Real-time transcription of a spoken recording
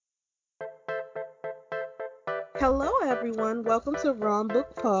Hello, everyone. Welcome to Wrong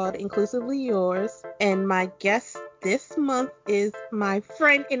Book Pod, inclusively yours. And my guest this month is my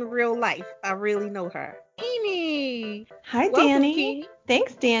friend in real life. I really know her. Amy. Hi, Welcome, Danny. Kini.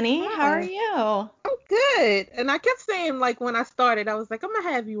 Thanks, Danny. How are Hi. you? I'm good. And I kept saying, like, when I started, I was like, I'm going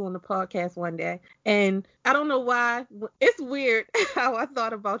to have you on the podcast one day. And I don't know why. It's weird how I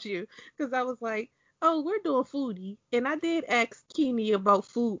thought about you. Because I was like, oh, we're doing foodie. And I did ask Kini about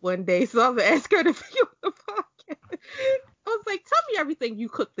food one day. So I'm going to ask her to be on the podcast. I was like, tell me everything you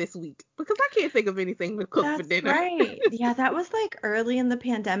cooked this week. Because I can't think of anything to cook for That's dinner. right. Yeah, that was like early in the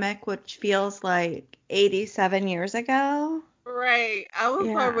pandemic, which feels like 87 years ago. Right. I was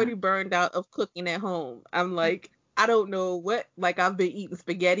Yeah. already burned out of cooking at home. I'm like, I don't know what, like, I've been eating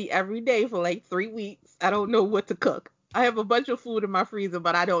spaghetti every day for like 3 weeks. I don't know what to cook. I have a bunch of food in my freezer,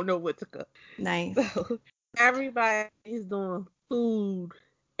 but I don't know what to cook. Nice. So everybody's doing food.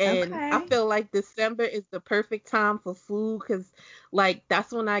 And I Okay. feel like December is the perfect time for food because, like,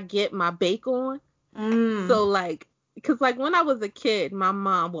 that's when I get my bake on. Mm. So like, because like when I was a kid, my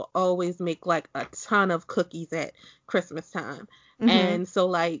mom will always make like a ton of cookies at Christmas time. Mm-hmm. And so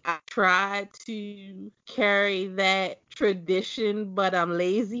like I tried to carry that tradition, but I'm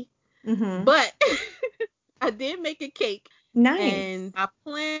lazy. Mm-hmm. But I did make a cake Nice. and I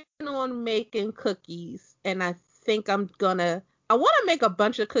plan on making cookies and I think I want to make a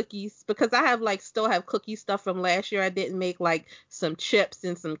bunch of cookies because I have like still have cookie stuff from last year. I didn't make like some chips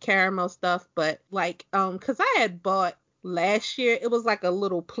and some caramel stuff, but like cuz I had bought last year it was like a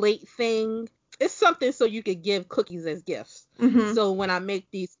little plate thing. It's something so you could give cookies as gifts. Mm-hmm. So when I make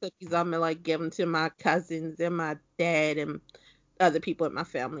these cookies, I'm gonna like give them to my cousins and my dad and other people in my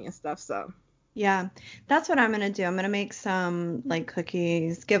family and stuff. So Yeah, that's what I'm gonna do. I'm gonna make some like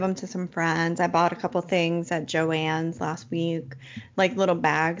cookies, give them to some friends. I bought a couple things at Joann's last week, like little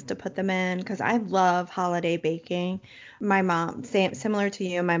bags to put them in because I love holiday baking. My mom, similar to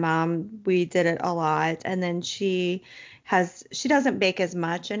you, my mom, we did it a lot, and then she doesn't bake as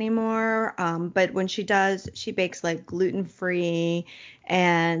much anymore. But when she does, she bakes like gluten free,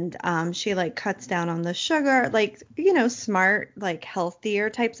 and she like cuts down on the sugar, like smart, like healthier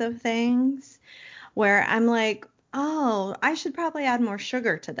types of things where I'm like, oh, I should probably add more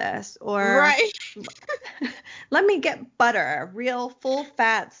sugar to this. Or right. let me get butter, real full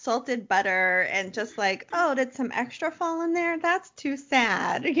fat salted butter, and just like, oh, did some extra fall in there? That's too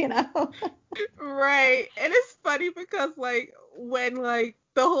sad. Right. And it's funny because like when like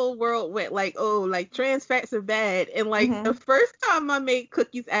the whole world went like, oh, like trans fats are bad. And like the Hmm. first time I made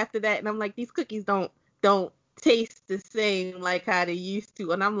cookies after that, and I'm like, these cookies don't taste the same like how they used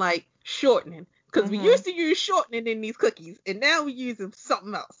to. And I'm like, shortening. Because we Hmm. used to use shortening in these cookies, and now we use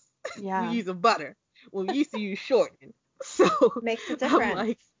something else. We Yeah, use butter. Well, we used to use shortening. So makes a I'm difference.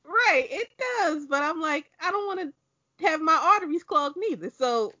 like, right, it does. But I'm like, I don't want to have my arteries clogged neither.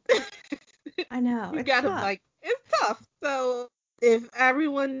 So I know, you it's gotta tough. like it's tough. So if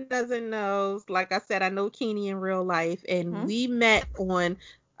everyone doesn't know, like I said, I know Kini in real life, and Hmm.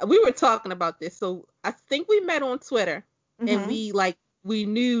 we were talking about this. So I think we met on Twitter, and Hmm. we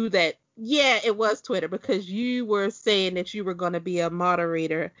knew that yeah, it was Twitter because you were saying that you were going to be a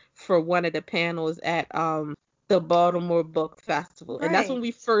moderator for one of the panels at the Baltimore Book Festival, and that's when Right.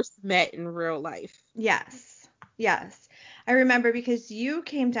 we first met in real life. Yes. Yes. I remember because you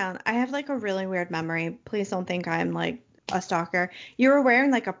came down. I have like a really weird memory. Please don't think I'm like a stalker. You were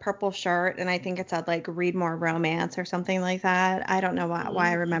wearing like a purple shirt and I think it said like read more romance or something like that. I don't know why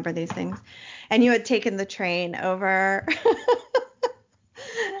I Mhm. remember these things. And you had taken the train over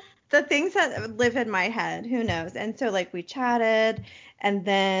the things that live in my head, who knows? And so like we chatted and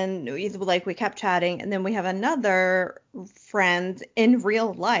then we kept chatting and then we have another friend in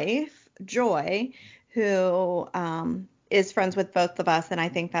real life, Joy, who is friends with both of us and I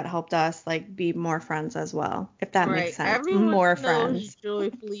think that helped us like be more friends as well, if that makes Right. sense. Everyone More knows friends.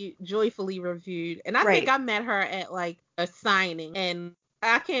 joyfully reviewed. And I think Right. I met her at like a signing and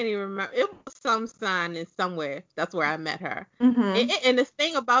I can't even remember. It was some signing somewhere. That's where I met her. Mhm. And the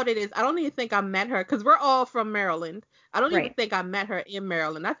thing about it is I don't even think I met her because we're all from Maryland. I don't even Right. think I met her in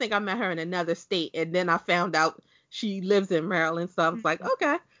Maryland. I think I met her in another state and then I found out she lives in Maryland. So I was like,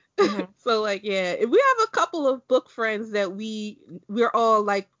 okay. Mhm. So like yeah, we have a couple of book friends that we're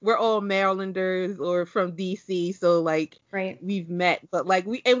all Marylanders or from DC, so like Right. we've met, but like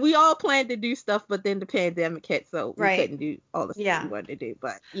we all planned to do stuff, but then the pandemic hit, so we Right. couldn't do all the stuff we Yeah. wanted to do.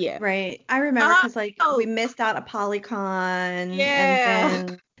 But yeah. Right. I remember because like we Oh missed out a Polycon and yeah.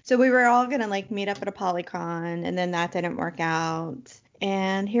 then so we were all gonna like meet up at a Polycon and then that didn't work out.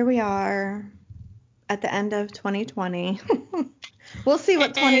 And here we are at the end of 2020. We'll see what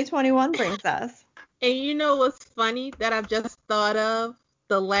And 2021 brings us. And you know what's funny that I've just thought of?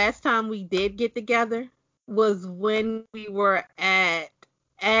 The last time we did get together was when we were at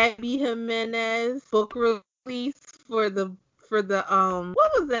Abby Jimenez book release for the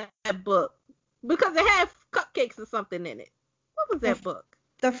what was that book? Because it had cupcakes or something in it. What was The, that book?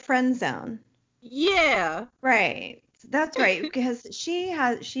 the friend zone. Yeah. Right. That's right. Because she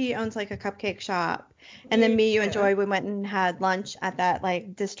owns like a cupcake shop. And then me, you, and Yeah. Joy, we went and had lunch at that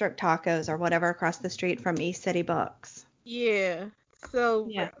like District Tacos or whatever across the street from East City Books. Yeah. So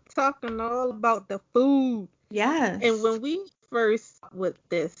Yeah. we're talking all about the food. And Yes. when we first with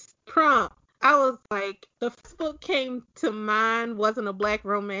this prompt, I was like, the first book came to mind wasn't a black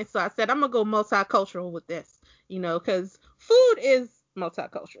romance, so I said I'm gonna go multicultural with this, because food is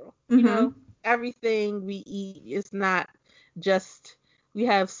multicultural. Mm-hmm. Everything we eat is not just we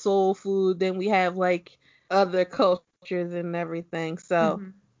have soul food, then we have like other cultures and everything. So Mm-hmm.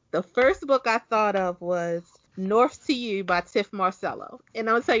 the first book I thought of was North to You by Tiff Marcello. And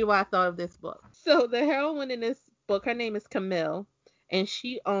I'm going to tell you why I thought of this book. So the heroine in this book, her name is Camille, and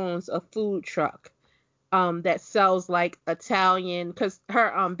she owns a food truck that sells like Italian, because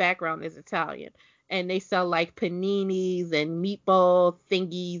her background is Italian. And they sell like paninis and meatball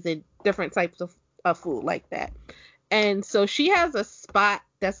thingies and different types of food like that. And so she has a spot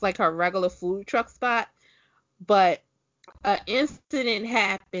that's like her regular food truck spot, but an incident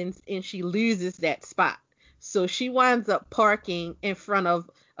happens and she loses that spot. So she winds up parking in front of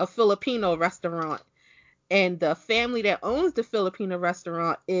a Filipino restaurant. And the family that owns the Filipino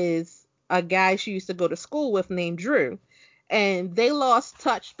restaurant is a guy she used to go to school with named Drew. And they lost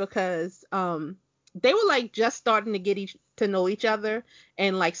touch because they were like just starting to to know each other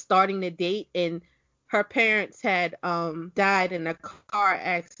and like starting to date. And her parents had died in a car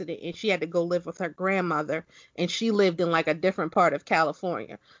accident and she had to go live with her grandmother, and she lived in like a different part of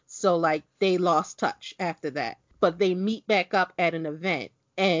California. So like they lost touch after that. But they meet back up at an event,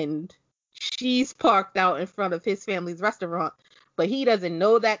 and she's parked out in front of his family's restaurant, but he doesn't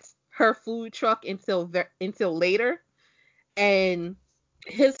know that's her food truck until later. And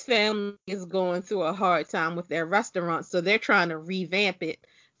his family is going through a hard time with their restaurant, so they're trying to revamp it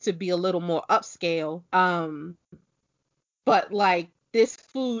to be a little more upscale. But like this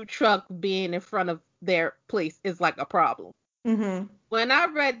food truck being in front of their place is like a problem. Mm-hmm. When I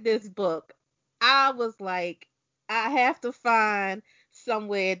read this book, I was like, I have to find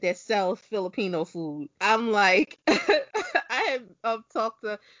somewhere that sells Filipino food. I'm like, I had talked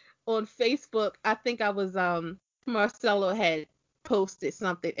to on Facebook. I think I was Marcelo had posted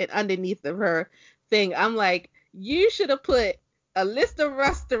something, and underneath of her thing, I'm like, you should have put a list of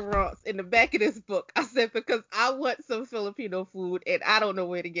restaurants in the back of this book. I said, because I want some Filipino food and I don't know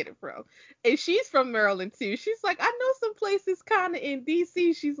where to get it from. And she's from Maryland too. She's like, I know some places kind of in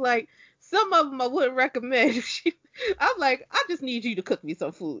DC. She's like, some of them I wouldn't recommend. I'm like, I just need you to cook me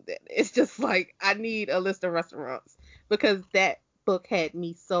some food then. It's just like, I need a list of restaurants because that book had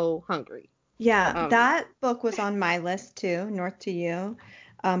me so hungry. Yeah, Um, that book was on my list too, North to You,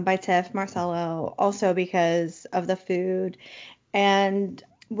 by Tiff Marcello, also because of the food. And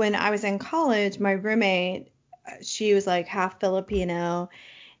when I was in college, my roommate, she was like half Filipino,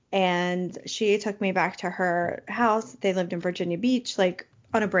 and she took me back to her house. They lived in Virginia Beach, like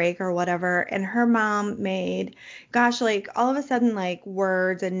on a break or whatever. And her mom made, gosh, like all of a sudden, like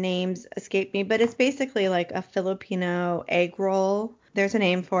words and names escape me, but it's basically like a Filipino egg roll. There's a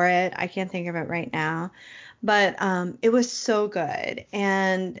name for it. I can't think of it right now. But it was so good.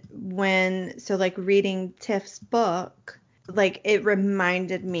 And so like reading Tiff's book, like it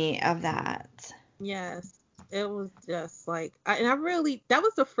reminded me of that. yes, it was just like, and I really, that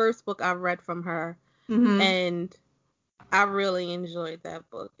was the first book I read from her. Mm-hmm. And I really enjoyed that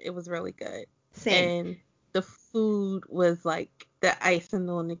book. It was really good. Same. And the food was like the icing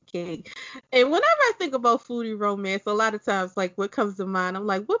on the cake. And whenever I think about foodie romance, a lot of times like what comes to mind, I'm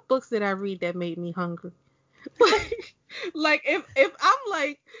like, what books did I read that made me hungry? like if I'm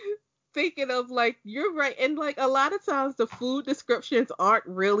like thinking of like you're right, and like a lot of times the food descriptions aren't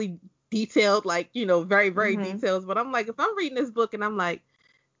really detailed, like, very, very Mm-hmm. detailed. But I'm like, if I'm reading this book and I'm like,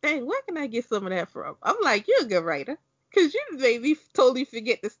 dang, where can I get some of that from? I'm like, you're a good writer. Because you made me totally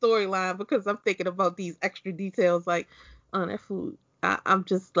forget the storyline because I'm thinking about these extra details like on that food. I'm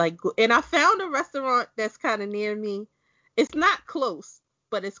just like, and I found a restaurant that's kind of near me. It's not close,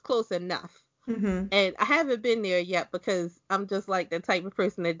 but it's close enough. Mm-hmm. And I haven't been there yet because I'm just like the type of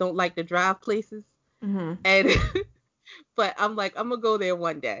person that don't like to drive places. Mm-hmm. And but I'm like, I'm gonna go there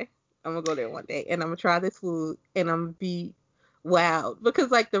one day. I'm gonna go there one day and I'm gonna try this food and I'm gonna be wowed because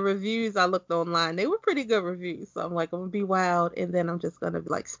like the reviews I looked online, they were pretty good reviews. So I'm like, I'm gonna be wowed and then I'm just gonna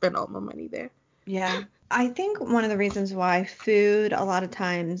like spend all my money there. Yeah. I think one of the reasons why food a lot of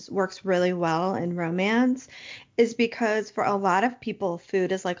times works really well in romance is because for a lot of people,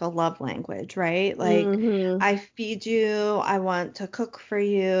 food is like a love language, right? Like, Mhm. I feed you, I want to cook for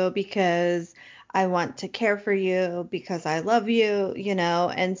you because I want to care for you because I love you,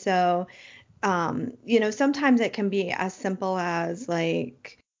 And so sometimes it can be as simple as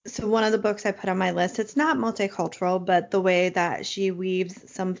like, so one of the books I put on my list, it's not multicultural, but the way that she weaves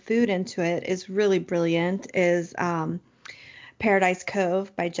some food into it is really brilliant, is Paradise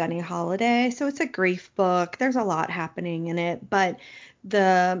Cove by Jenny Holiday. So it's a grief book. There's a lot happening in it, but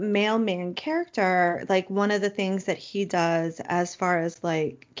the mailman character, like one of the things that he does as far as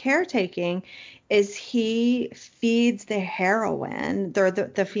like caretaking is he feeds the heroine,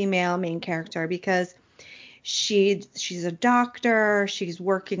 the female main character, because she's a doctor, she's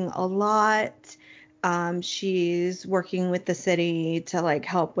working a lot. She's working with the city to like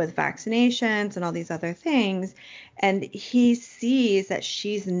help with vaccinations and all these other things. And he sees that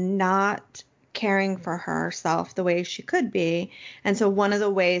she's not caring for herself the way she could be. And so one of the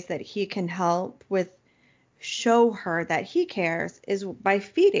ways that he can help with show her that he cares is by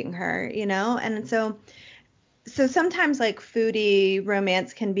feeding her, And so sometimes like foodie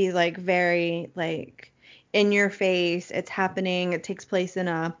romance can be like very like in your face. It's happening. It takes place in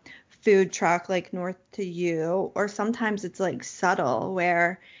a food truck like north to you. Or sometimes it's like subtle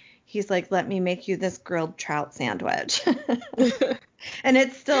where he's like, let me make you this grilled trout sandwich. And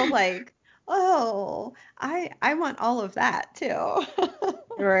it's still like, oh, I want all of that too.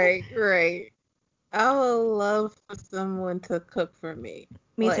 Right, right. I would love for someone to cook for me.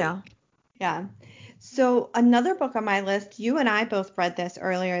 Me Like, too. Yeah. So another book on my list, you and I both read this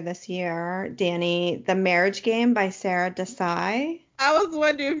earlier this year, Danny, The Marriage Game by Sarah Desai. I was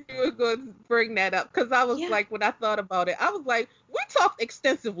wondering if you were going to bring that up because I was Yeah, like, when I thought about it, I was like, we talked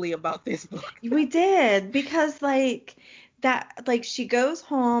extensively about this book. we did because like she goes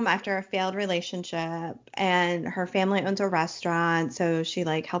home after a failed relationship and her family owns a restaurant, so she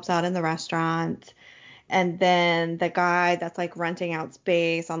like helps out in the restaurant. And then the guy that's like renting out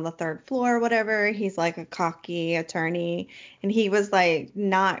space on the third floor or whatever, he's like a cocky attorney. And he was like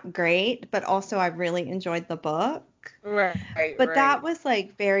not great, but also I really enjoyed the book. Right, But that right. was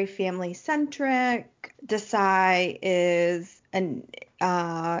like very family centric. Desai is an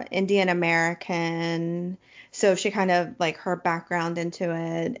Indian American. So she kind of like her background into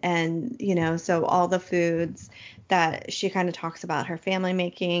it. And, so all the foods that she kind of talks about her family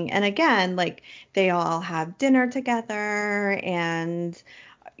making. And again, like they all have dinner together and,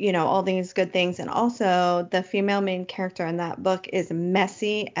 all these good things. And also the female main character in that book is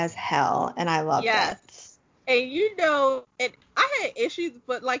messy as hell. And I loved Yes. it. And and I had issues,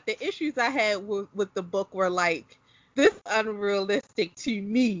 but like the issues I had with the book were like, this unrealistic to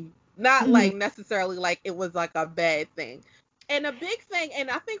me. Not like necessarily like it was like a bad thing. And a big thing, and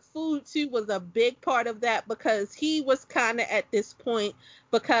I think food too was a big part of that because he was kind of at this point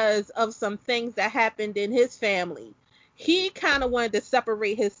because of some things that happened in his family. He kind of wanted to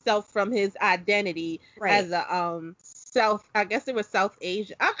separate himself from his identity Right. as a South, I guess it was South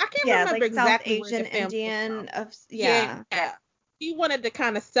Asia. I can't Yeah, remember like South exactly where the Asian family was Indian from. of Yeah. yeah, He wanted to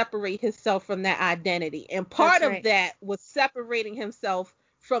kind of separate himself from that identity. And that's part of right. that was separating himself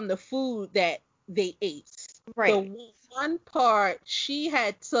from the food that they ate. Right. The one part she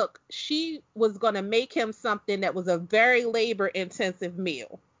was going to make him something that was a very labor intensive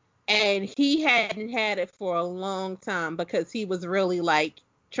meal. And he hadn't had it for a long time because he was really like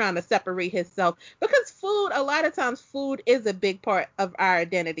trying to separate himself because a lot of times food is a big part of our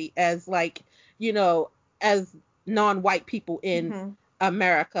identity as like, you know, as non-white people in Hmm.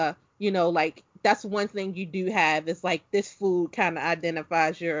 America, like that's one thing you do have is like this food kind of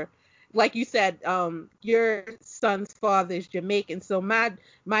identifies like you said, your son's father is Jamaican, so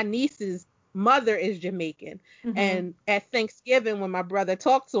my niece's mother is Jamaican. Hmm. And at Thanksgiving, when my brother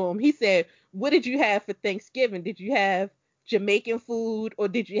talked to him, he said, "What did you have for Thanksgiving? Did you have Jamaican food or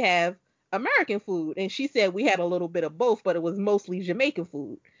did you have American food?" And she said we had a little bit of both, but it was mostly Jamaican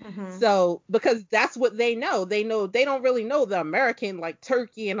food. Hmm. So because that's what they know. They don't really know the American like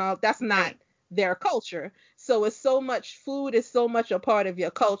turkey and all. That's not Right. their culture. So it's so much food is so much a part of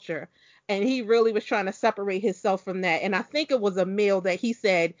your culture. And he really was trying to separate himself from that. And I think it was a meal that he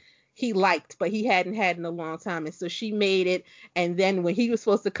said he liked, but he hadn't had in a long time. And so she made it. And then when he was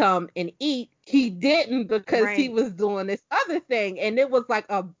supposed to come and eat, he didn't because he Right. was doing this other thing. And it was like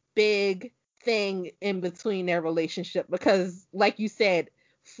a big thing in between their relationship because, like you said,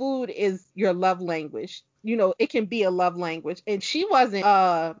 food is your love language. It can be a love language. And she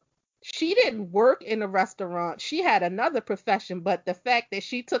didn't work in a restaurant. She had another profession, but the fact that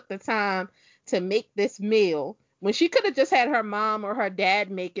she took the time to make this meal when she could have just had her mom or her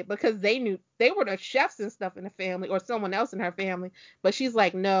dad make it because they knew they were the chefs and stuff in the family or someone else in her family. But she's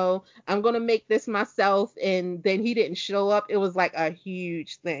like, no, I'm going to make this myself. And then he didn't show up. It was like a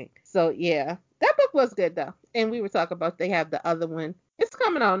huge thing. So yeah, that book was good though. And we were talking about they have the other one. It's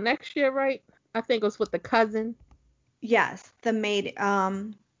coming out next year, right? I think it was with the cousin. Yes,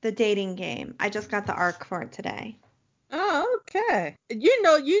 the dating game. I just got the arc for it today. Oh, okay. You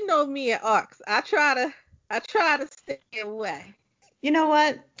know me at ARCs. I try to stay away. You know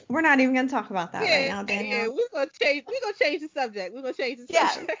what? We're not even gonna talk about that right Yeah, now, yeah. Danielle. We're gonna change the subject. We're gonna change the Yeah,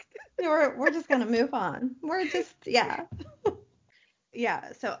 subject. we're just gonna move on. We're just yeah.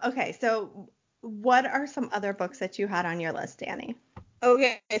 Yeah. So okay. So what are some other books that you had on your list, Danny?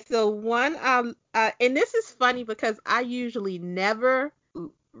 Okay, so one and this is funny because I usually never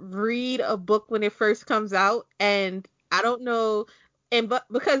read a book when it first comes out, and I don't know, and but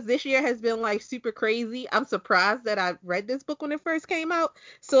because this year has been like super crazy, I'm surprised that I read this book when it first came out.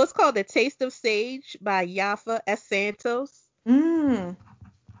 So it's called The Taste of Sage by Yafa S. Santos. Mm.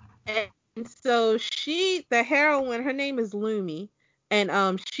 And so the heroine, her name is Lumi, and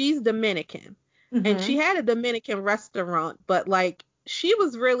she's Dominican, and she Mhm. had a Dominican restaurant, but like she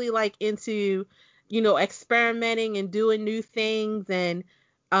was really like into, experimenting and doing new things, and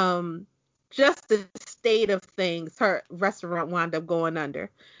um, just the state of things, her restaurant wound up going under,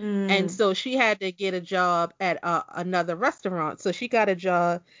 and Mm. so she had to get a job at another restaurant. So she got a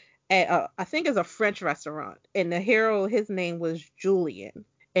job at I think it's a French restaurant, and the hero, his name was Julian,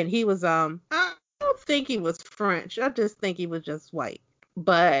 and he was I don't think he was French. I just think he was just white.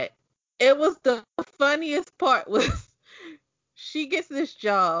 But it was the funniest part was she gets this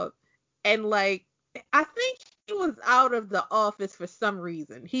job, and like I think he was out of the office for some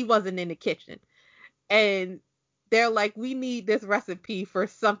reason. He wasn't in the kitchen, and they're like, we need this recipe for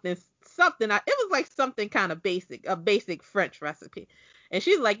something. It was like something kind of basic, a basic French recipe. And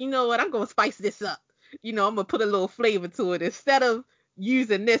she's like, you know what? I'm gonna spice this up. I'm gonna put a little flavor to it. Instead of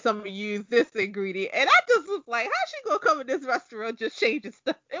using this, I'm gonna use this ingredient. And I just was like, how's she gonna come in this restaurant just changing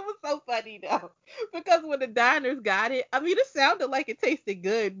stuff? It was so funny though, because when the diners got it, I mean, it sounded like it tasted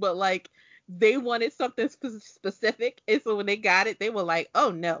good, but like they wanted something specific, and so when they got it, they were like,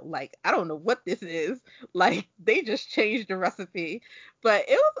 oh no, like I don't know what this is. Like they just changed the recipe. But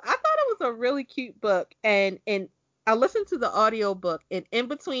I thought it was a really cute book, and I listened to the audio book, and in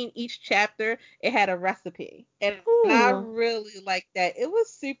between each chapter it had a recipe, and I Ooh. really liked that. It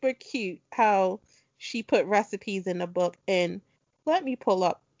was super cute how she put recipes in the book. And let me pull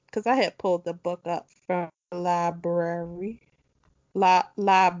up, because I had pulled the book up from the library.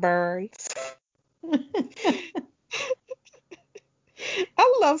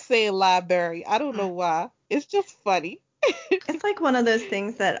 I love saying library. I don't know why. It's just funny. It's like one of those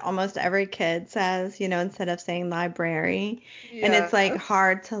things that almost every kid says, instead of saying library. And it's like Yes.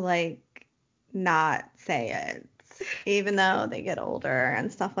 hard to like not say it, even though they get older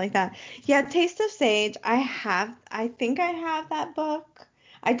and stuff like that. Yeah, Taste of Sage, I think I have that book.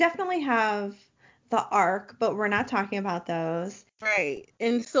 I definitely have the Arc, but we're not talking about those. Right.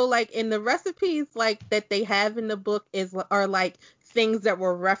 And so like in the recipes like that they have in the book are like things that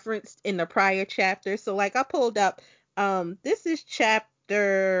were referenced in the prior chapter. So like I pulled up this is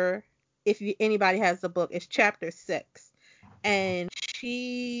chapter, if anybody has the book, it's chapter 6. And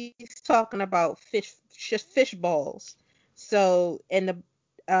she's talking about fish balls. So in the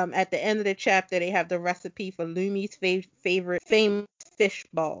at the end of the chapter they have the recipe for Lumi's favorite famous fish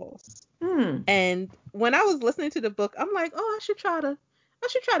balls. Hmm. And when I was listening to the book, I'm like, oh, I should try to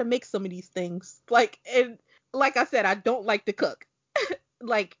make some of these things. Like, and like I said, I don't like to cook.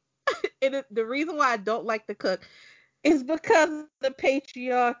 Like, the reason why I don't like to cook is because of the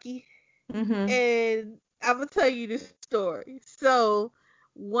patriarchy. Mm-hmm. And I'm gonna tell you this story. So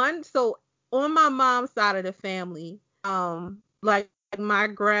on my mom's side of the family, like my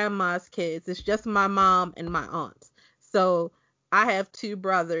grandma's kids, it's just my mom and my aunts. So I have two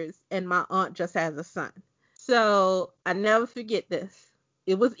brothers, and my aunt just has a son. So I never forget this.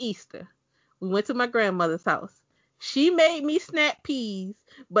 It was Easter. We went to my grandmother's house. She made me snap peas,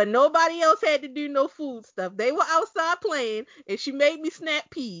 but nobody else had to do no food stuff. They were outside playing, and she made me snap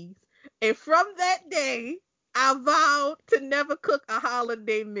peas. And from that day, I vowed to never cook a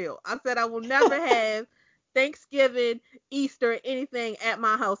holiday meal. I said I will never have Thanksgiving, Easter, anything at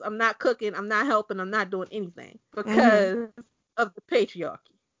my house. I'm not cooking, I'm not helping, I'm not doing anything Mm-hmm. because of the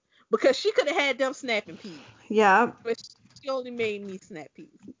patriarchy. Because she could have had them snapping peas, Yeah, but she only made me snap peas.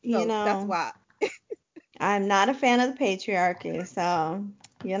 you So that's know, why. I'm not a fan of the patriarchy, so,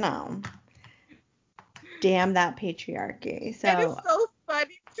 damn that patriarchy. And it's So, so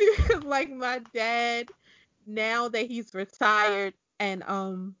funny too, because like my dad, now that he's retired, and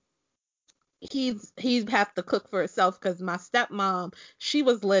he'd have to cook for himself because my stepmom, she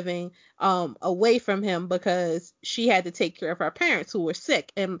was living away from him because she had to take care of her parents who were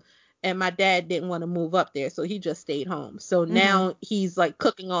sick, and my dad didn't want to move up there, so he just stayed home. So Mm-hmm. now he's like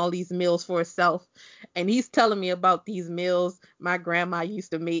cooking all these meals for himself, and he's telling me about these meals my grandma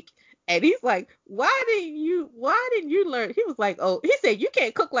used to make. And he's like, why didn't you learn? He was like, oh, he said, you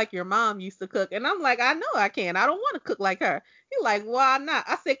can't cook like your mom used to cook. And I'm like, I know I can. I don't want to cook like her. He's like, why not?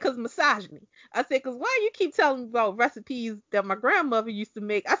 I said, cause misogyny. I said, cause why you keep telling me about recipes that my grandmother used to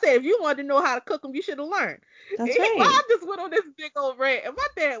make? I said, if you wanted to know how to cook them, you should have learned. That's And I right. just went on this big old rant, and my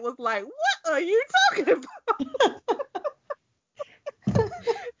dad was like, what are you talking about?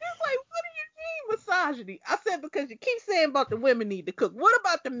 He's like, what do you mean misogyny? I said, because you keep saying about the women need to cook. What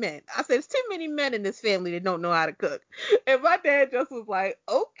about the men? I said, there's too many men in this family that don't know how to cook. And my dad just was like,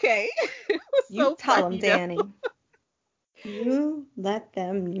 okay. It was You so tell them, funny, though. Danny. You let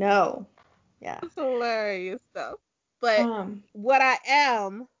them know. Yeah. It's hilarious stuff. But Um. what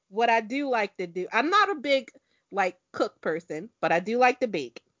I do like to do, I'm not a big like cook person, but I do like to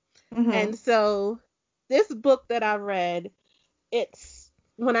bake. Mhm. And so this book that I read, it's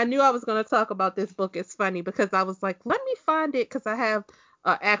when I knew I was going to talk about this book, it's funny because I was like, let me find it because I have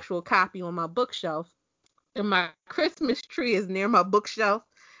an actual copy on my bookshelf, and my Christmas tree is near my bookshelf.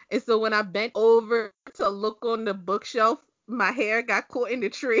 And so when I bent over to look on the bookshelf, my hair got caught in the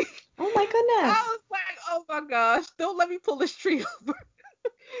tree. Oh my I goodness. was like, oh my gosh, don't let me pull this tree over.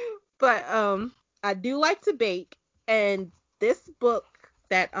 But I do like to bake, and this book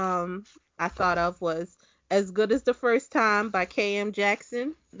that I thought of was As Good as the First Time by K.M.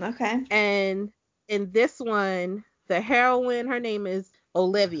 Jackson. Okay. And in this one, the heroine, her name is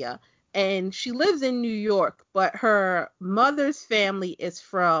Olivia, and she lives in New York, but her mother's family is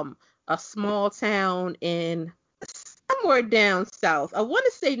from a small town in somewhere down south. I want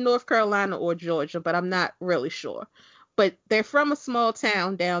to say North Carolina or Georgia, but I'm not really sure. But they're from a small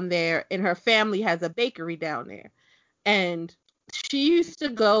town down there, and her family has a bakery down there. And she used to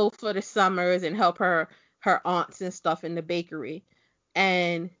go for the summers and help her aunts and stuff in the bakery.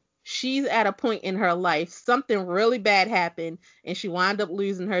 And she's at a point in her life, something really bad happened, and she wound up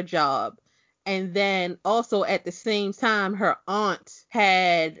losing her job. And then also at the same time, her aunt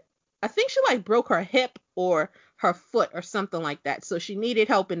had, I think she like broke her hip or her foot or something like that. So she needed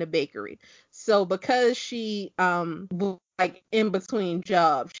help in the bakery. So because she was like in between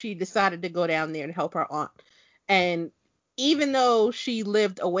jobs, she decided to go down there and help her aunt. And even though she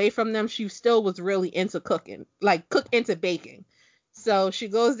lived away from them, she still was really into cooking, like into baking. So she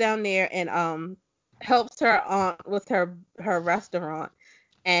goes down there and helps her aunt with her restaurant,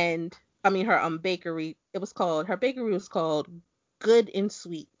 and I mean her bakery. Her bakery was called Good and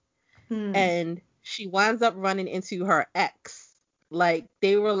Sweet. Hmm. And she winds up running into her ex. Like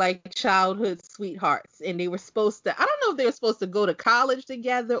they were like childhood sweethearts, and they were supposed to, I don't know if they were supposed to go to college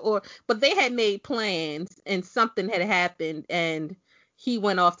together, or but they had made plans and something had happened and he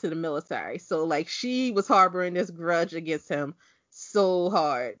went off to the military. So like she was harboring this grudge against him so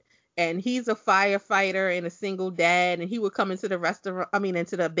hard. And he's a firefighter and a single dad, and he would come into the restaurant, I mean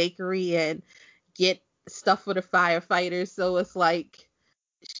into the bakery, and get stuff for the firefighters. So it's like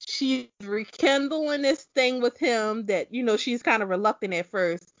she's rekindling this thing with him that, she's kind of reluctant at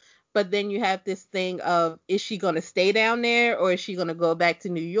first. But then you have this thing of, is she going to stay down there or is she going to go back to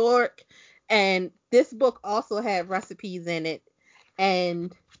New York? And this book also had recipes in it,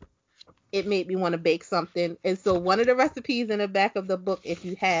 and it made me want to bake something. And so one of the recipes in the back of the book, if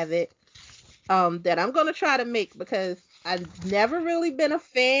you have it, that I'm going to try to make because I've never really been a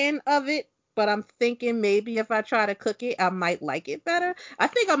fan of it, but I'm thinking maybe if I try to cook it, I might like it better. I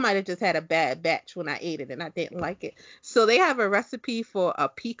think I might have just had a bad batch when I ate it and I didn't like it. So they have a recipe for a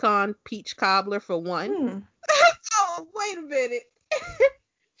pecan peach cobbler for one. Hmm. Oh, wait a minute.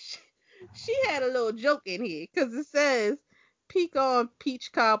 she, she had a little joke in here because it says pecan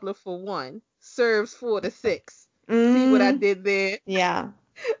peach cobbler for one serves 4 to 6. See what I Mm. did there? Yeah.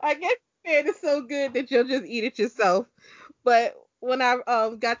 I guess man, it's so good that you'll just eat it yourself. But when I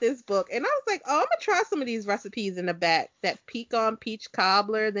got this book, and I was like, oh, I'm gonna try some of these recipes in the back. That pecan peach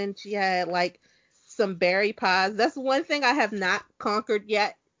cobbler. Then she had like some berry pies. That's one thing I have not conquered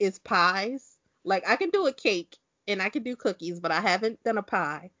yet is pies. Like I can do a cake and I can do cookies, but I haven't done a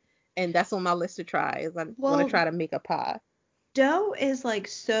pie. And that's on my list to try. Is I'm gonna Well, try to make a pie. dough is like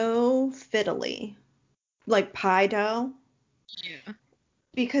so fiddly, like pie dough, Yeah.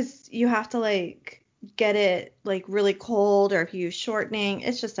 because you have to like get it like really cold, or if you use shortening,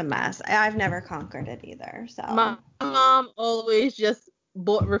 it's just a mess. I've never conquered it either. My So. mom always just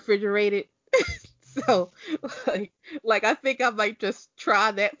bought refrigerated. So like I think I might just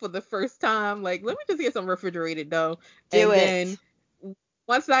try that for the first time. Like let me just get some refrigerated dough, Do and it. then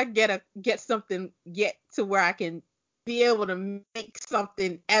once I get to where I can be able to make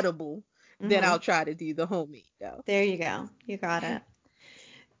something edible, then Mm-hmm. I'll try to do the homemade dough. There you go. You got it.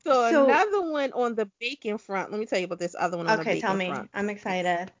 So So, another one on the baking front. Let me tell you about this other one on the okay, tell baking me. front. I'm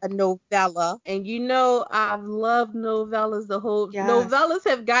excited. A novella, and you know I've loved novellas. The whole Yes. novellas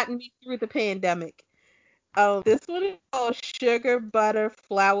have gotten me through the pandemic. This one is called Sugar Butter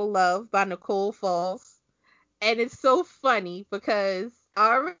Flour Love by Nicole Falls. And it's so funny because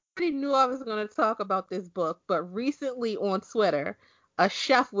I already knew I was going to talk about this book, but recently on Twitter, a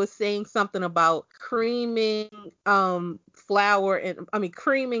chef was saying something about creaming flour and I mean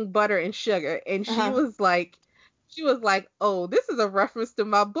creaming butter and sugar, and Uh-huh. she was like, "Oh, this is a reference to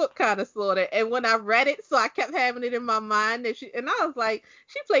my book, kind of sorta." And when I read it, so I kept having it in my mind that and I was like,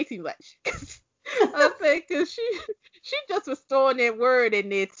 "She played too much." I think because she just was throwing that word in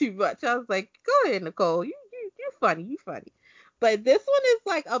there too much. I was like, "Go ahead, Nicole, you funny, you funny." But this one is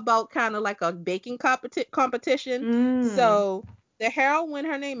like about kind of like a baking competition. Mm. So the heroine,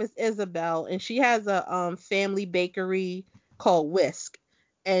 her name is Isabel, and she has a family bakery called Whisk,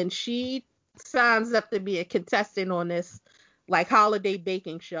 and she signs up to be a contestant on this like holiday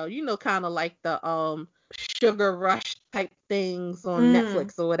baking show. You know, kind of like the Sugar Rush type things on Mm.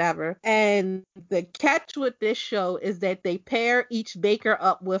 Netflix or whatever. And the catch with this show is that they pair each baker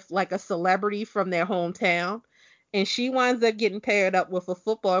up with like a celebrity from their hometown, and she winds up getting paired up with a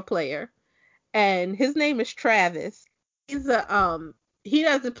football player, and his name is Travis. He's a he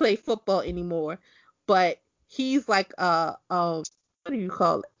doesn't play football anymore, but he's like a what do you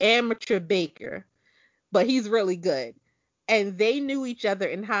call it? Amateur baker, but he's really good. And they knew each other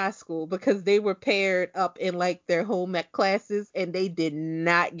in high school because they were paired up in like their home ec classes, and they did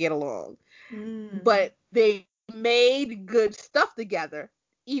not get along. Mm. But they made good stuff together,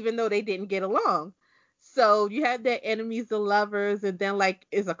 even though they didn't get along. So you had their enemies to lovers, and then like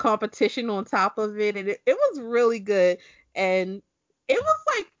is a competition on top of it, and it was really good. And it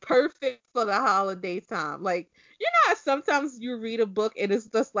was like perfect for the holiday time. Like, you know how sometimes you read a book and it's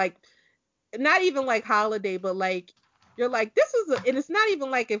just like not even like holiday, but like you're like this is and it's not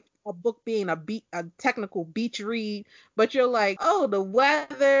even like if a book being a technical beach read, but you're like, oh, the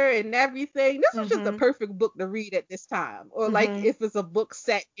weather and everything. This was just a Mhm. perfect book to read at this time. Or like Mhm. if it's a book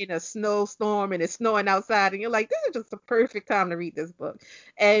set in a snowstorm and it's snowing outside, and you're like, this is just the perfect time to read this book.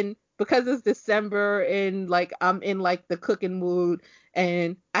 And because it's December and like I'm in like the cooking mood,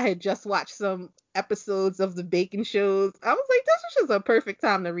 and I had just watched some episodes of the baking shows. I was like, this was just a perfect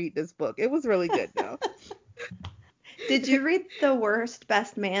time to read this book. It was really good though. Did you read The Worst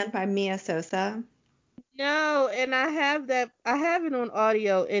Best Man by Mia Sosa? No, and I have it on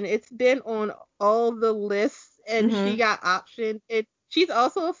audio, and it's been on all the lists, and she Mhm. got optioned. She's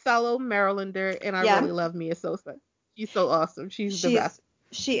also a fellow Marylander, and I Yeah. really love Mia Sosa. She's so awesome. She's the She's best.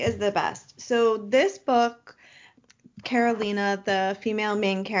 she is the best. So this book, Carolina, the female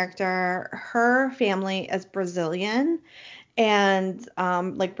main character, her family is Brazilian and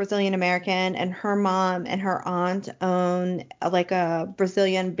like Brazilian American, and her mom and her aunt own like a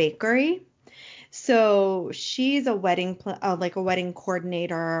Brazilian bakery. So she's a like a wedding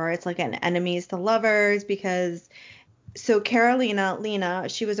coordinator. It's like an enemies to lovers because so Carolina, Lena,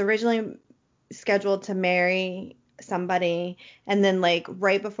 she was originally scheduled to marry somebody, and then like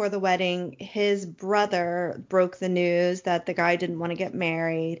right before the wedding his brother broke the news that the guy didn't want to get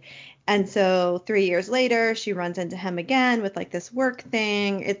married, and so 3 years later she runs into him again with like this work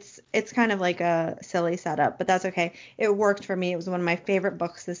thing. It's kind of like a silly setup, but that's okay. It worked for me. It was one of my favorite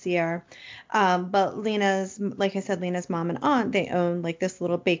books this year. But Lena's, like I said, Lena's mom and aunt, they own like this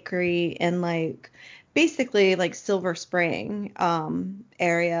little bakery in like basically like Silver Spring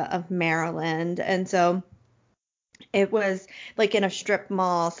area of Maryland. And so it was like in a strip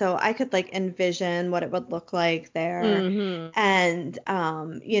mall, so I could like envision what it would look like there. Mhm. And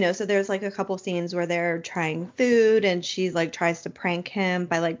so there's like a couple scenes where they're trying food and she like tries to prank him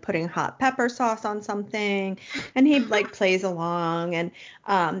by like putting hot pepper sauce on something, and he like plays along. And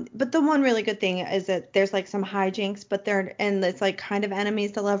but the one really good thing is that there's like some hijinks, but they're and it's like kind of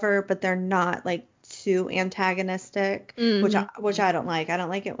enemies to lover, but they're not like too antagonistic, which Mhm. I don't like. I don't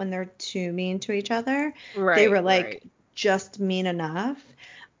like it when they're too mean to each other. They Right, were like right. just mean enough.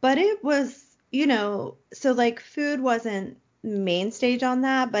 But it was, so like food wasn't main stage on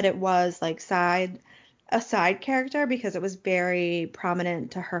that, but it was like a side character because it was very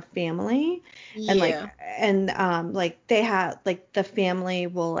prominent to her family. And like Yeah. like they had like the family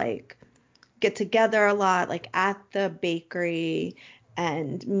will like get together a lot like at the bakery,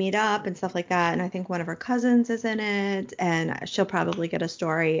 and meet up and stuff like that. And I think one of her cousins is in it, and she'll probably get a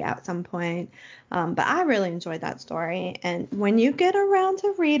story at some point. But I really enjoyed that story. And when you get around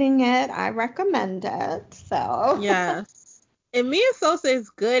to reading it, I recommend it. So. Yes. And Mia Sosa is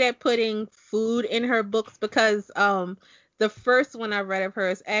good at putting food in her books because the first one I read of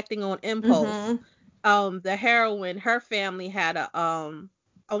hers, Acting on Impulse, Mhm. the heroine, her family had a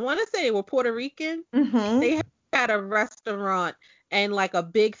I want to say they were Puerto Rican. Mhm. They had a restaurant, and like a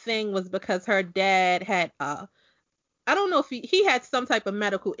big thing was because her dad had I don't know if he had some type of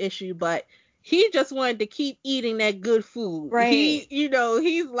medical issue, but he just wanted to keep eating that good food. Right.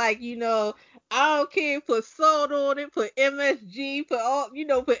 He's like, I don't care, put salt on it, put MSG, put all,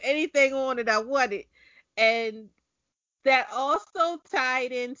 put anything on it I wanted. And that also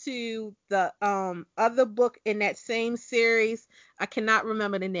tied into the other book in that same series. I cannot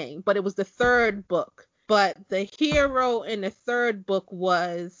remember the name, but it was the third book. But the hero in the third book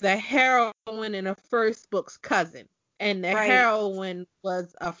was the heroine in the first book's cousin, and the Right. heroine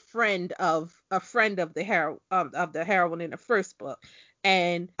was a friend of the heroine in the first book.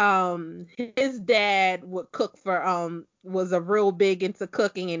 And his dad would cook for was a real big into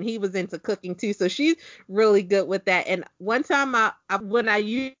cooking, and he was into cooking too. So she's really good with that. And one time when I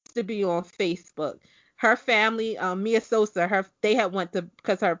used to be on Facebook, her family, Mia Sosa, they had went to,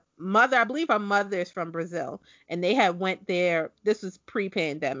 because her mother, I believe her mother is from Brazil, and they had went there. This was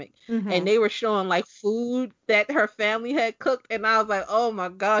pre-pandemic, and Mhm. they were showing like food that her family had cooked, and I was like, oh my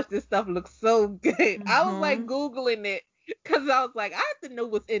gosh, this stuff looks so good. I was like Mhm. Googling it because I was like, I have to know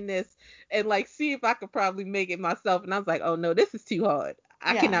what's in this and like see if I could probably make it myself. And I was like, oh no, this is too hard.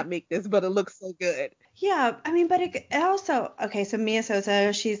 I Yeah. cannot make this, but it looks so good. Yeah, I mean, but it also, okay, so Mia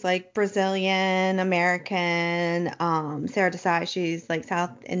Sosa, she's like Brazilian American. Sarah Desai, she's like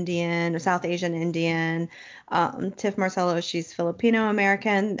South Indian or South Asian Indian. Tiff Marcelo, she's Filipino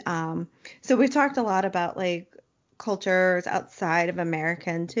American. So we've talked a lot about like cultures outside of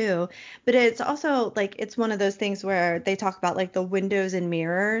American too, but it's also like it's one of those things where they talk about like the windows and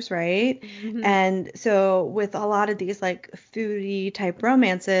mirrors, right? Hmm. And so with a lot of these like foodie type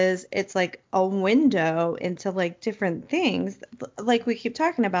romances, it's like a window into like different things. Like we keep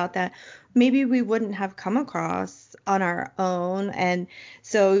talking about that maybe we wouldn't have come across on our own. And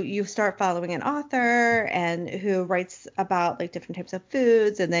so you start following an author and who writes about like different types of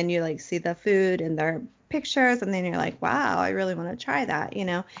foods, and then you like see the food in their pictures, and then you're like, wow, I really want to try that.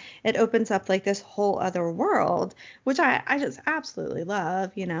 It opens up like this whole other world, which I just absolutely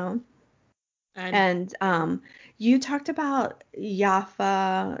love. And And you talked about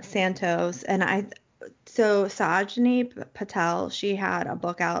Yafa Santos, and so Sajni Patel, she had a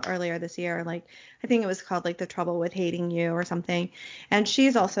book out earlier this year, like I think it was called like The Trouble with Hating You or something, and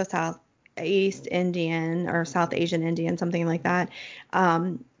she's also Southeast Indian or South Asian Indian, something like that.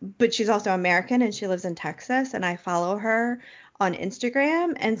 But she's also American and she lives in Texas, and I follow her on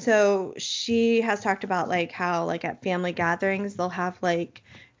Instagram, and so she has talked about like how like at family gatherings they'll have like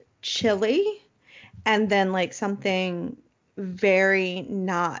chili and then like something very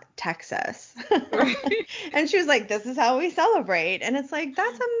not Texas. right, And she was like, this is how we celebrate. And it's like,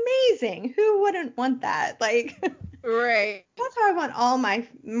 that's amazing. Who wouldn't want that? Like, right, that's how I want all my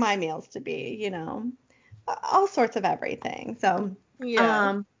meals to be. All sorts of everything. So,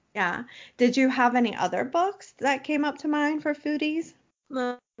 yeah. yeah. Did you have any other books that came up to mind for foodies?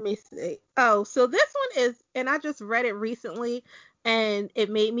 Let me see. Oh, so this one is, and I just read it recently, and it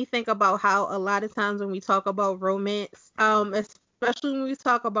made me think about how a lot of times when we talk about romance, especially when we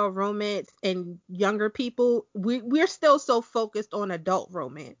talk about romance and younger people, we're still so focused on adult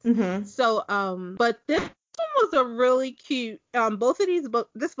romance. Mm-hmm. So, but this one was a really cute. Both of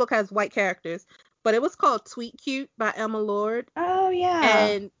this book has white characters, but it was called Tweet Cute by Emma Lord, Oh, yeah.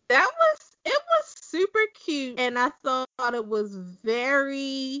 and it was super cute, and I thought it was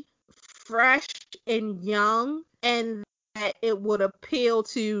very fresh and young, and that it would appeal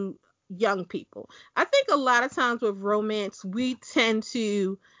to young people. I think a lot of times with romance we tend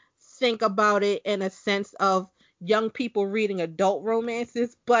to think about it in a sense of young people reading adult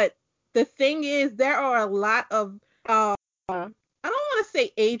romances, but the thing is there are a lot of I don't want to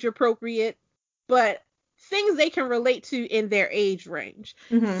say age appropriate, but things they can relate to in their age range.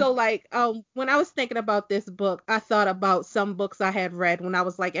 Mm-hmm. So like when I was thinking about this book, I thought about some books I had read when I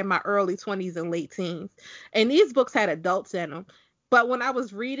was like in my early 20s and late teens. And these books had adults in them. But when I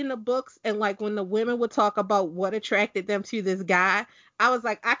was reading the books and like when the women would talk about what attracted them to this guy, I was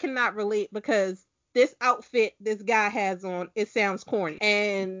like I cannot relate because this outfit this guy has on, it sounds corny.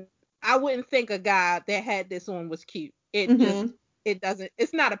 And I wouldn't think a guy that had this on was cute. Mm-hmm.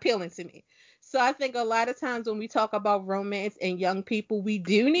 It's not appealing to me. So I think a lot of times when we talk about romance and young people, we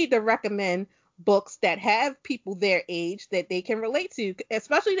do need to recommend books that have people their age that they can relate to.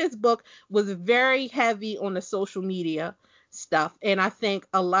 Especially this book was very heavy on the social media stuff. And I think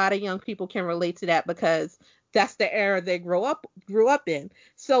a lot of young people can relate to that because that's the era they grew up in.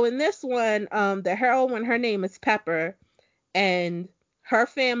 So in this one, the heroine, her name is Pepper, and her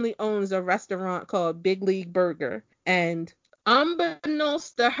family owns a restaurant called Big League Burger. And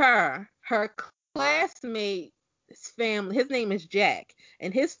unbeknownst to her, her classmate's family, his name is Jack,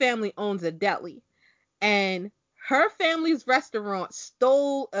 and his family owns a deli. And her family's restaurant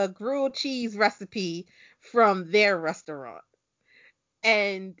stole a grilled cheese recipe from their restaurant.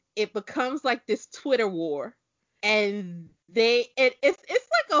 And it becomes like this Twitter war. And it's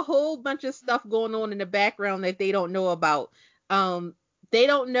like a whole bunch of stuff going on in the background that they don't know about. Um, they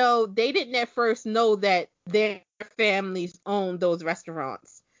don't know, they didn't at first know that their families owned those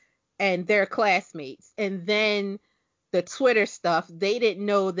restaurants and their classmates. And then the Twitter stuff, they didn't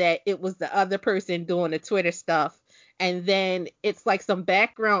know that it was the other person doing the Twitter stuff. And then it's like some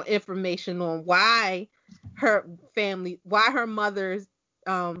background information on why her mother's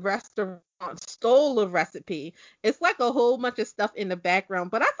restaurant stole a recipe. It's like a whole bunch of stuff in the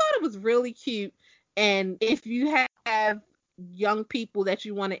background, but I thought it was really cute. And if you have young people that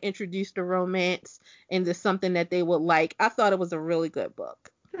you want to introduce to romance into something that they would like, I thought it was a really good book.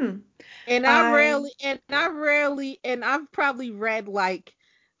 Hmm. And I I've probably read like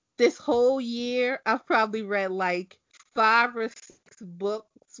this whole year, I've probably read like 5 or 6 books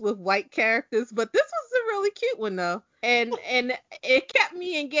with white characters, but this was a really cute one though. And it kept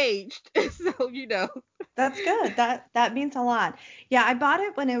me engaged. So, That's good. That means a lot. Yeah, I bought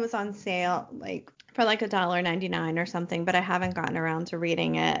it when it was on sale, like for like $1.99 or something, but I haven't gotten around to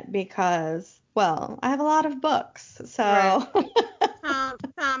reading it because, well, I have a lot of books. right. So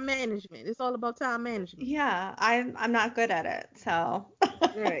Time management. It's all about time management. yeah, I'm not good at it. So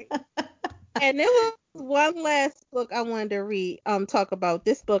Right. And there was one last book I wanted to talk about.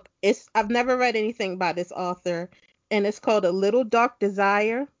 This book is I've never read anything by this author, and it's called A Little Dark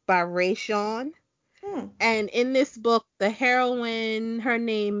Desire by Ray Sean. hmm. And in this book, the heroine, her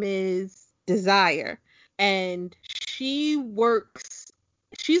name is Desire, and she's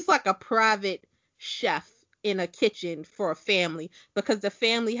like a private chef in a kitchen for a family because the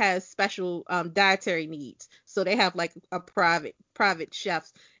family has special dietary needs. So they have like a private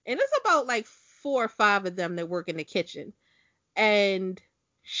chefs, and it's about like 4 or 5 of them that work in the kitchen. And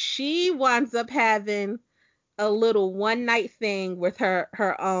she winds up having a little one night thing with her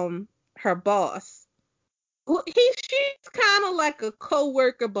boss. She's kind of like a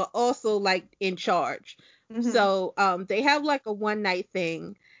co-worker but also like in charge. Hmm. So they have like a one night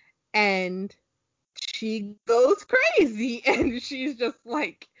thing, and she goes crazy and she's just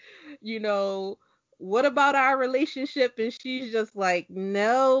like, you know, what about our relationship? And she's just like,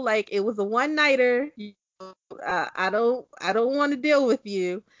 no, like it was a one nighter. I don't want to deal with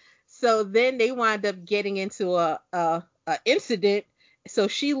you. So then they wind up getting into a incident. So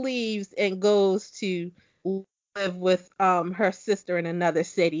she leaves and goes to live with her sister in another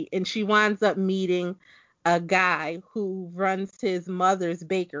city, and she winds up meeting a guy who runs his mother's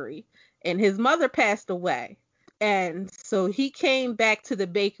bakery, and his mother passed away. And so he came back to the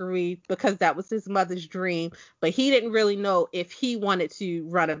bakery because that was his mother's dream, but he didn't really know if he wanted to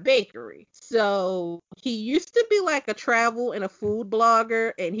run a bakery. So he used to be like a travel and a food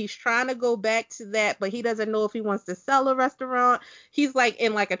blogger, and he's trying to go back to that, but he doesn't know if he wants to sell a restaurant. He's like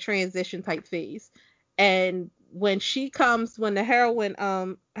in like a transition type phase. And when the heroine,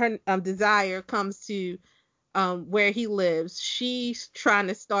 her Desire comes to where he lives, she's trying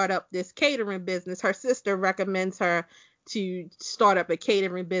to start up this catering business. Her sister recommends her to start up a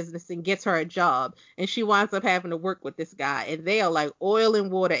catering business and gets her a job. And she winds up having to work with this guy. And they are like oil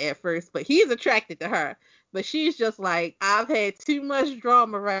and water at first, but he's attracted to her. But she's just like, I've had too much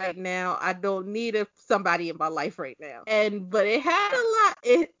drama right now. I don't need somebody in my life right now. But it had a lot.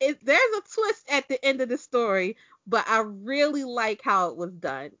 There's a twist at the end of the story, but I really like how it was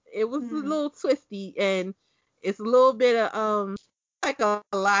done. It was a Hmm. little twisty, and it's a little bit of like a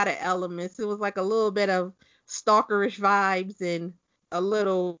lot of elements. It was like a little bit of stalkerish vibes and a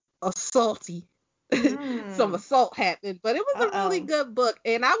little assaulty. Some Hmm. assault happened, but it was a really Uh-oh. good book,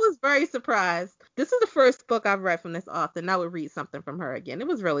 and I was very surprised. This is the first book I've read from this author, and I would read something from her again. It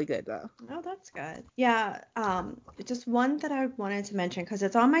was really good though. Oh, that's good. Yeah, just one that I wanted to mention because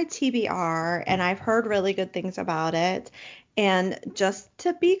it's on my TBR and I've heard really good things about it. And just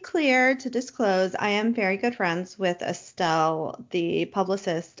to be clear, to disclose, I am very good friends with Estelle, the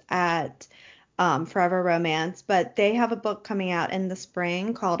publicist at Forever Romance, but they have a book coming out in the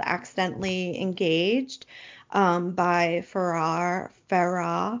spring called Accidentally Engaged, by Farah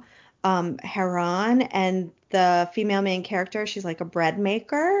Heron, and the female main character, she's like a bread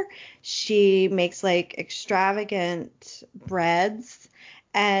maker. She makes like extravagant breads.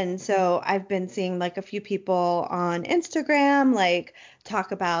 And so I've been seeing like a few people on Instagram like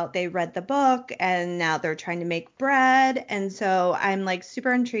talk about they read the book and now they're trying to make bread. And so I'm like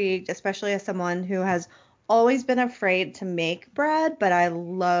super intrigued, especially as someone who has always been afraid to make bread, but I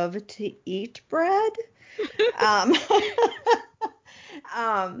love to eat bread.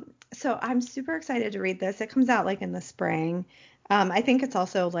 Um, so I'm super excited to read this. It comes out like in the spring. I think it's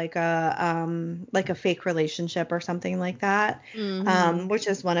also like a fake relationship or something like that, Mm-hmm. which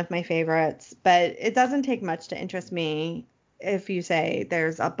is one of my favorites. But it doesn't take much to interest me if you say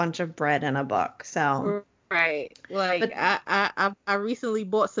there's a bunch of bread in a book. So, Right. Like but I recently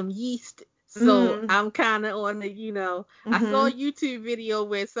bought some yeast, so mm, I'm kind of on the, I saw a mm-hmm. YouTube video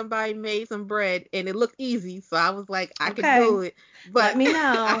where somebody made some bread and it looked easy, so I was like, I could Okay. do it. Let But me I,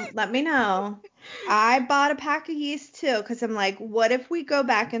 know. Let me know. I bought a pack of yeast too, because I'm like, what if we go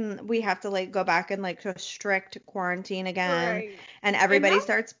back and we have to like go back and like to a strict quarantine again right. and And everybody now,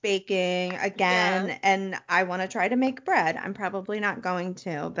 starts baking yeah, again and I want to try to make bread. I'm probably not going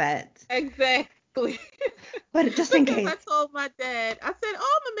to, exactly. but just in Because I case. told my dad, I said,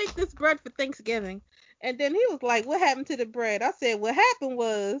 "Oh, I'm gonna make this bread for Thanksgiving," and then he was like, "What happened to the bread?" I said, "What happened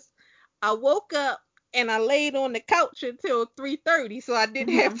was, I woke up and I laid on the couch until 3:30, so I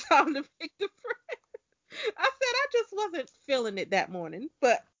didn't have Hmm. time to make the bread." I said I just wasn't feeling it that morning,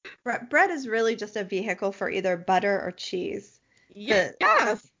 but Bread is really just a vehicle for either butter or cheese. But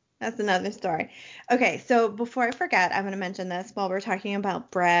yes, that's another story. Okay, so before I forget, I'm going to mention this while we're talking about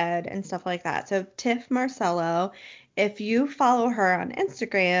bread and stuff like that. So Tiff Marcello, if you follow her on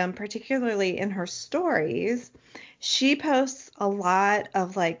Instagram, particularly in her stories, she posts a lot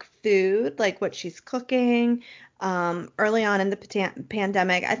of like food, like what she's cooking. Early on in the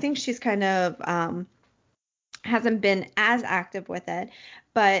pandemic, I think she's kind of hasn't been as active with it,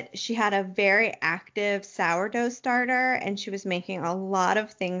 but she had a very active sourdough starter and she was making a lot of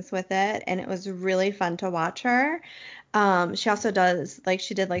things with it and it was really fun to watch her. She also does like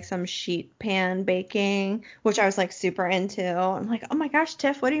she did like some sheet pan baking, which I was like super into. I'm like, oh my gosh,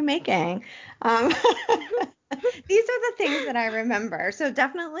 Tiff, what are you making? Um, these are the things that I remember. So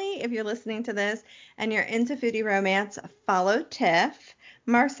definitely, if you're listening to this and you're into foodie romance, follow Tiff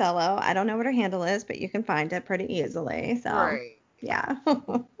Marcello. I don't know what her handle is, but you can find it pretty easily. So right. yeah.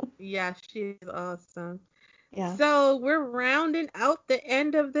 Yeah, she's awesome. Yeah. So we're rounding out the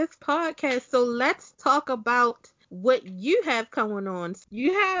end of this podcast. So let's talk about what you have going on.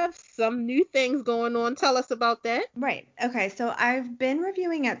 You have some new things going on. Tell us about that. Right. Okay. So I've been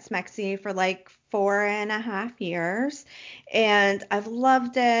reviewing at Smexy for like 4.5 years and I've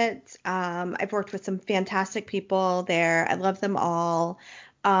loved it. I've worked with some fantastic people there. I love them all.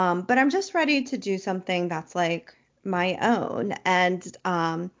 But I'm just ready to do something that's like my own. And,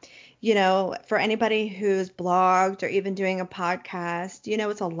 for anybody who's blogged or even doing a podcast,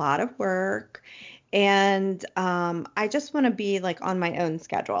 it's a lot of work. And I just want to be like on my own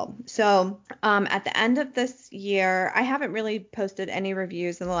schedule. So at the end of this year, I haven't really posted any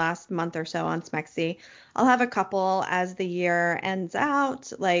reviews in the last month or so on Smexy. I'll have a couple as the year ends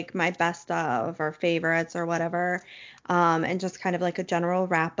out, like my best of or favorites or whatever, and just kind of like a general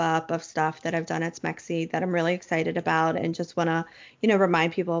wrap up of stuff that I've done at Smexy that I'm really excited about and just want to,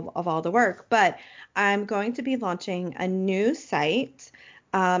 remind people of all the work. But I'm going to be launching a new site.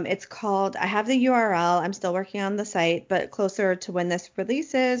 It's called, I have the URL, I'm still working on the site, but closer to when this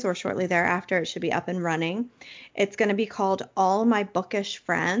releases or shortly thereafter, it should be up and running. It's going to be called All My Bookish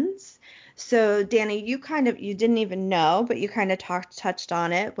Friends. So, Danny, you didn't even know, but you kind of touched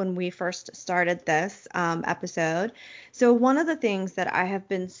on it when we first started this episode. So, one of the things that I have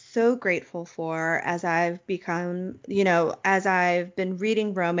been so grateful for as I've become, as I've been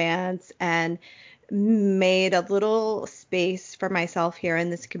reading romance and made a little space for myself here in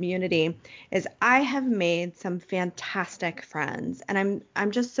this community is I have made some fantastic friends and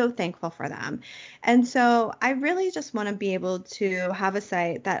I'm just so thankful for them. And so I really just want to be able to have a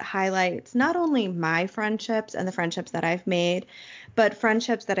site that highlights not only my friendships and the friendships that I've made, but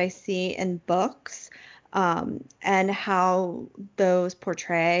friendships that I see in books. And how those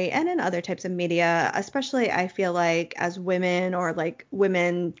portray, and in other types of media, especially I feel like as women or like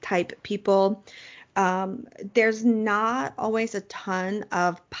women type people, there's not always a ton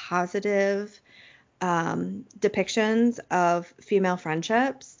of positive depictions of female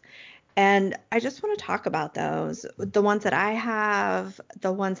friendships. And I just want to talk about those, the ones that I have,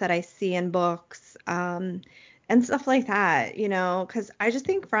 the ones that I see in books, and stuff like that, because I just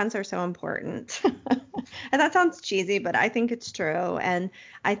think friends are so important. And that sounds cheesy, but I think it's true. And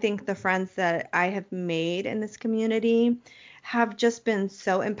I think the friends that I have made in this community have just been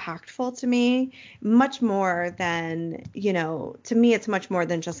so impactful to me, much more than, to me, it's much more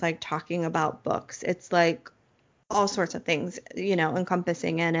than just like talking about books. It's like all sorts of things,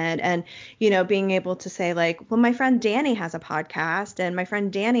 encompassing in it. And, being able to say like, well, my friend Danny has a podcast and my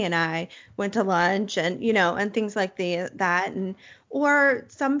friend Danny and I went to lunch and, and things like that. And, or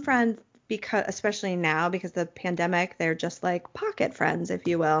some friends, because especially now because of the pandemic, they're just like pocket friends, if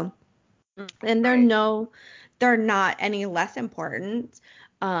you will. And Right. they're not any less important.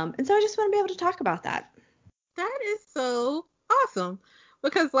 And so I just want to be able to talk about that. That is so awesome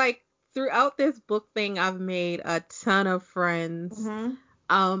because like throughout this book thing, I've made a ton of friends. Mm-hmm.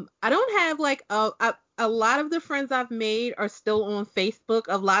 I don't have like a lot of the friends I've made are still on Facebook.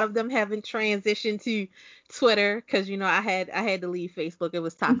 A lot of them haven't transitioned to Twitter because I had to leave Facebook. It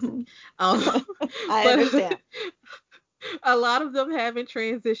was toxic. Um, I but understand. a lot of them haven't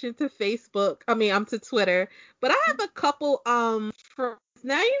transitioned to Facebook. I mean, I'm to Twitter, but I have a couple friends.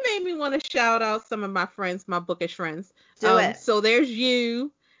 Now you made me want to shout out some of my friends, my bookish friends. Do it. So there's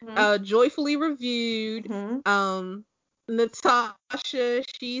you, Mm-hmm. Joyfully Reviewed, Mm-hmm. Natasha.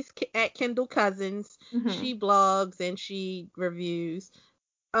 She's at Kindle Cousins. Mm-hmm. She blogs and she reviews.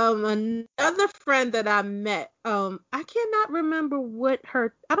 Another friend that I met, I cannot remember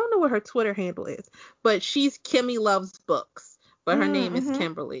I don't know what her Twitter handle is, but she's Kimmy Loves Books, but her name is Mm-hmm.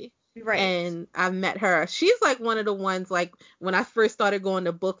 Kimberly. Right. And I met her. She's like one of the ones, like when I first started going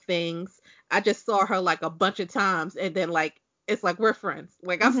to book things, I just saw her like a bunch of times, and then like it's like we're friends.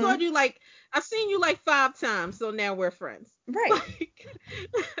 Like Mm-hmm. I've seen you like 5 times, so now we're friends. Right. Like,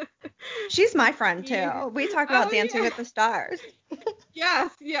 She's my friend yeah. too. We talk about Oh Dancing yeah. with the Stars.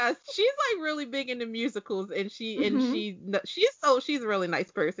 Yes, yes. She's like really big into musicals and Mm-hmm. she's a really nice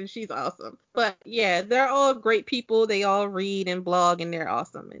person. She's awesome. But yeah, they're all great people. They all read and blog and they're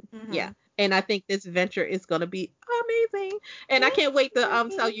awesome. And yeah. Mm-hmm. And I think this venture is gonna be amazing. And I can't wait to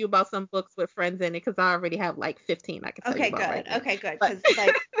tell Yay. you about some books with friends in it because I already have like 15 I can tell you Okay, about right good. now. Okay, good. But Because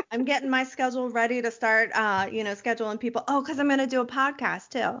like I'm getting my schedule ready to start, scheduling people. Oh, because I'm gonna do a podcast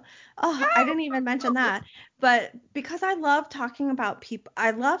too. Oh, I didn't even mention that. But because I love talking about people,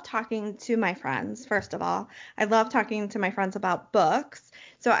 I love talking to my friends. First of all, I love talking to my friends about books.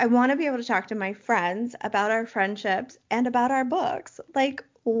 So I want to be able to talk to my friends about our friendships and about our books. Like,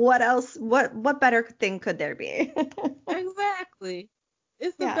 what else? What better thing could there be? exactly.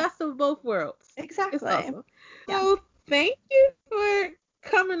 It's the Yeah, best of both worlds. It's exactly. awesome. Yeah. So thank you for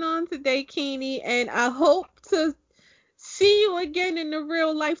coming on today, Keeney, and I hope to see you again in the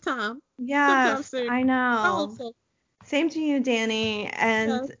real lifetime sometime Yes, soon. I I hope know. so. Same to you, Danny. And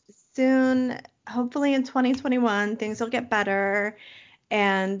Yes. soon, hopefully in 2021, things will get better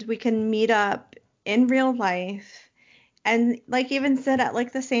and we can meet up in real life and like even sit at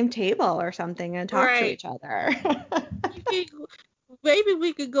like the same table or something and talk to Right. each other. We could, maybe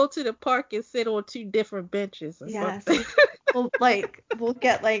we could go to the park and sit on 2 different benches or Yes. something. We'll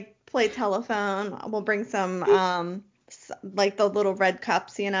get like play telephone. We'll bring some like the little red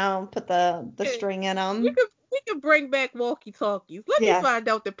cups, put the Yeah. string in We them. could we could bring back walkie talkies. Let me Yes. find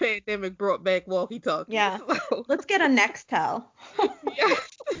out the pandemic brought back walkie talkies. Yeah. So, Let's get a Nextel. yeah.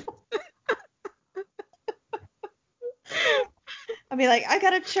 I'll be like, I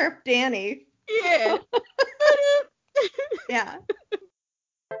gotta chirp Danny. Yeah. Yeah.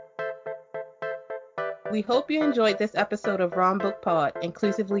 We hope you enjoyed this episode of Rom Book Pod,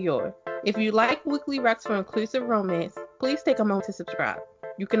 Inclusively Yours. If you like weekly recs for inclusive romance, please take a moment to subscribe.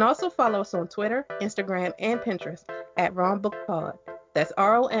 You can also follow us on Twitter, Instagram, and Pinterest at Rom Book Pod. That's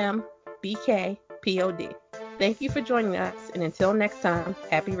ROMBKPOD. Thank you for joining us, and until next time,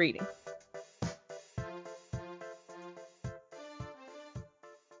 happy reading.